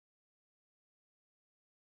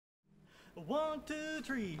1, 2,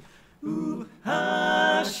 3. Ooh,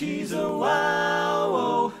 ah, she's a wow,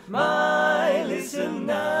 oh my, listen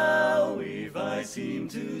now, if I seem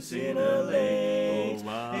to scintilate, Oh,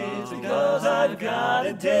 wow. it's because I've got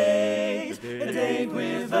a date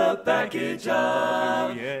with a package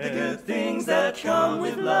of the good things that come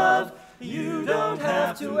with love. You don't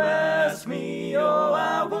have to ask me, oh,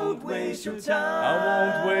 I won't waste your time.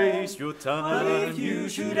 I won't waste your But time. if you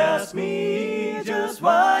should ask me just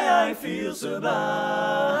why I feel sublime,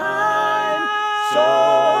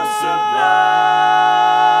 so sublime,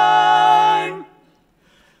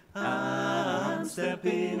 I'm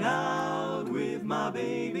stepping out with my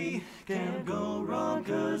baby. Can't go wrong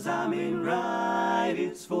 'cause I'm in right,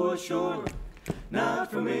 it's for sure.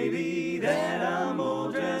 Not for maybe that I'm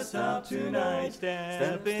all dressed up tonight.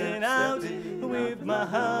 Stepping out with my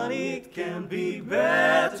honey. Can't be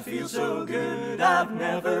bad to feel so good. I've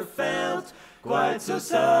never felt quite so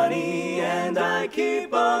sunny. And I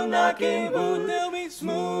keep on knocking wood. There'll be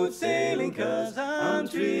smooth sailing 'cause I'm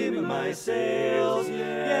trimming my sails.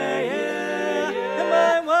 Yeah, yeah, yeah. And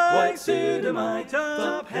my white suit and my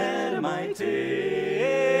top hat and my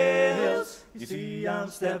tails. You see, I'm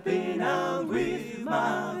stepping out with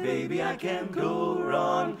my baby, I can't go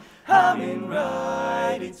wrong. I'm in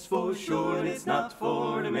right, it's for sure, and it's not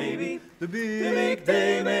for the maybe. The big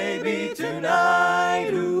day may be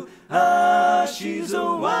tonight. Ooh, ah, she's a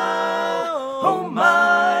wow, oh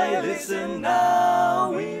my, listen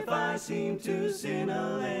now, if I seem to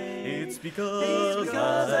scintillate, It's because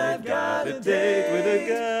I've got a date with a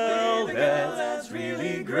girl that's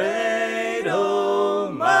really great,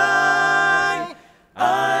 oh my.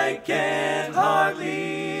 I can't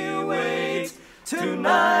hardly wait.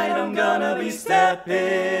 Tonight I'm gonna be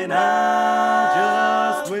stepping out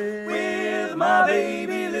just with my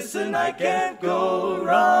baby. Listen, I can't go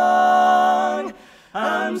wrong.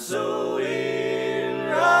 I'm so in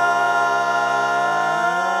right.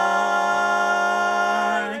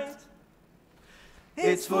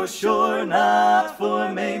 It's for sure, not for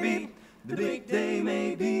maybe. The big day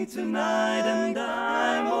may be tonight, and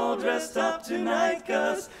I'm all dressed up tonight,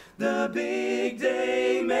 'cause the big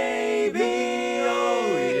day may be,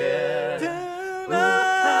 oh yeah.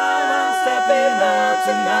 I'm stepping out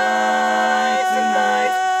tonight,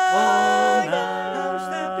 all night. I'm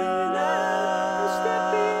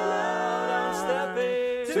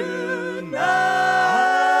stepping tonight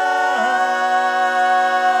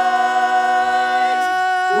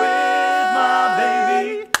with my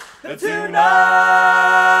baby tonight.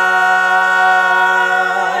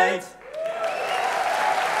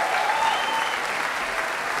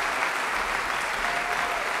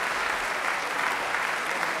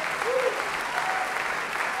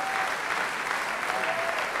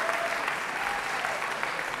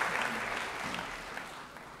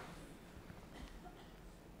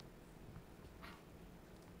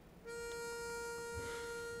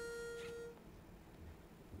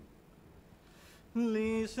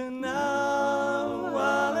 Listen now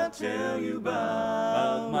while I tell you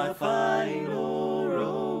about my final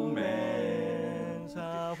romance.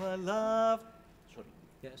 How I loved. Sorry.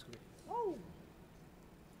 Ja, is goed.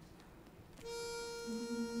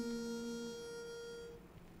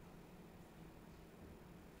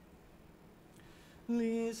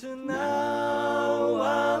 Listen now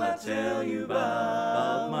while I tell you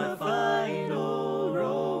about my final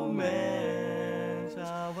romance.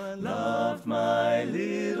 How I loved my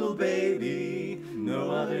little baby,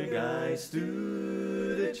 no other guy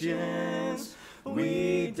stood a chance.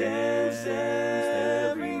 We danced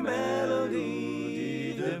every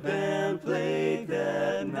melody the band played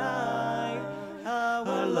that night. How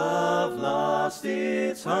our love lost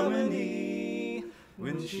its harmony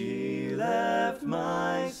when she left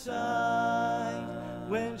my side.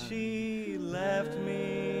 When she left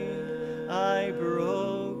me, I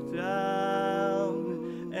broke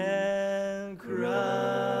down and cried.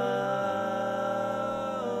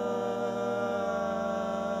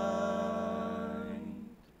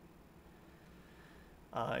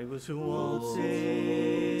 I was waltzing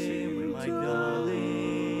with my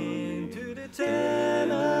darling to the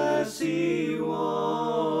Tennessee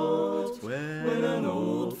waltz when an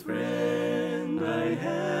old friend I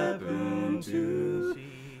happened to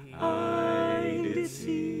see, I did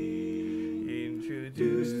see,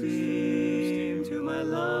 introduced him to my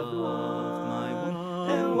loved one,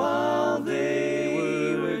 and while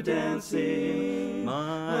they were dancing,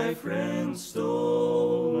 my friend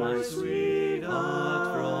stole my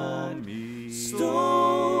sweetheart from me.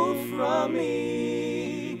 Stole from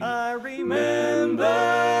me. I remember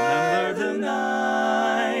the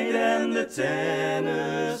night and the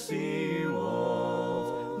Tennessee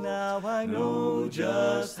waltz. Now I I know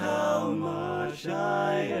just how much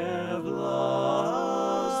I have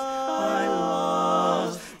lost. I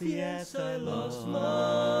lost, yes, I lost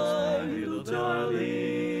my little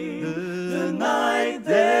darling. The night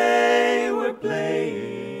they were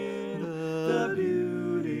playing the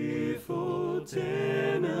beautiful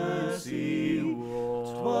Tennessee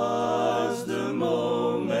Waltz. 'Twas the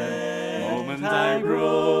moment I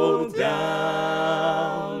broke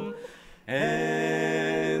down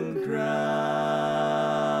and cried.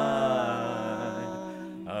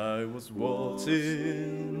 I was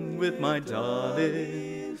waltzing with my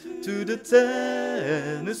darling to the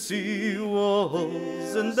Tennessee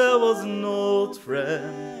Waltz, and there was an old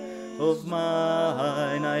friend of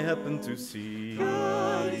mine I happened to see.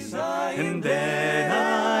 And then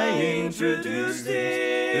I introduced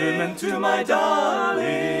him to my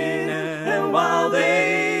darling, and while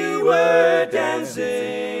they were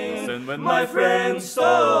dancing, and when my friend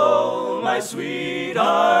stole my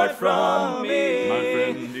sweetheart from me, my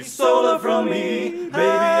friend, he stole her from me.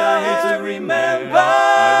 Baby, I hate to remember,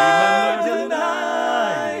 the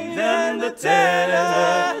night and the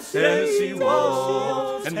Tennessee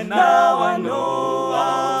Waltz. And now I know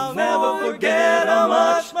I'll never forget how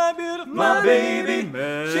much my baby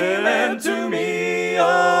she meant to me. Oh,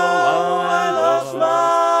 I lost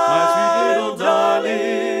my sweet little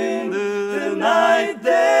darling the night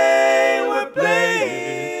they were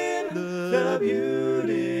playing the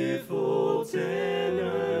beautiful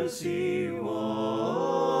Tennessee Waltz.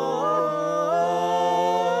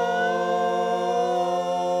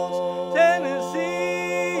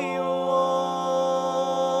 Tennessee Waltz.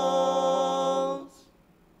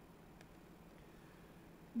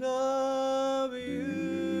 The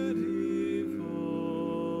beautiful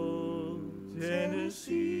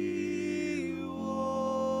Tennessee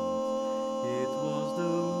Waltz. It was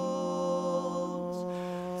the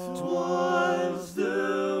waltz.